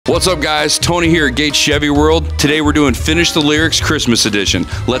What's up, guys? Tony here at Gates Chevy World. Today we're doing Finish the Lyrics Christmas Edition.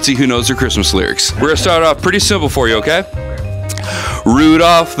 Let's see who knows their Christmas lyrics. We're gonna start off pretty simple for you, okay?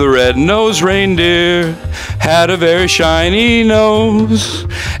 Rudolph the red-nosed reindeer had a very shiny nose,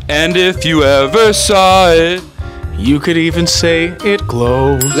 and if you ever saw it, you could even say it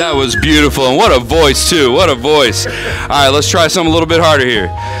glows. that was beautiful, and what a voice too, what a voice. All right, let's try something a little bit harder here.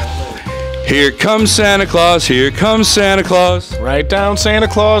 Here comes Santa Claus, here comes Santa Claus. Right down Santa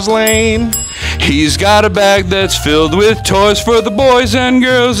Claus Lane. He's got a bag that's filled with toys for the boys and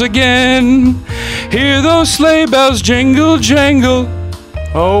girls again. Hear those sleigh bells jingle, jangle.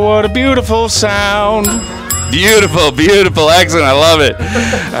 Oh, what a beautiful sound. Beautiful, beautiful, excellent, I love it.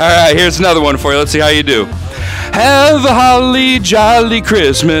 All right, here's another one for you. Let's see how you do. Have a holly jolly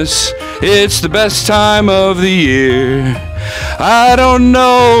Christmas. It's the best time of the year. I don't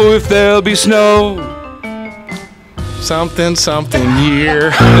know if there'll be snow. Something, something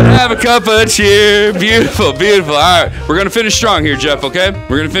year. But have a cup of cheer. Beautiful, beautiful. All right, we're going to finish strong here, Jeff, okay?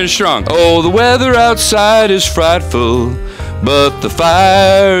 We're going to finish strong. Oh, the weather outside is frightful, but the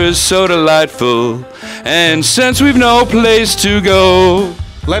fire is so delightful. And since we've no place to go,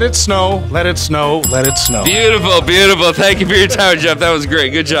 let it snow, let it snow, let it snow. beautiful, beautiful. Thank you for your time, Jeff. That was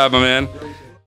great. Good job, my man.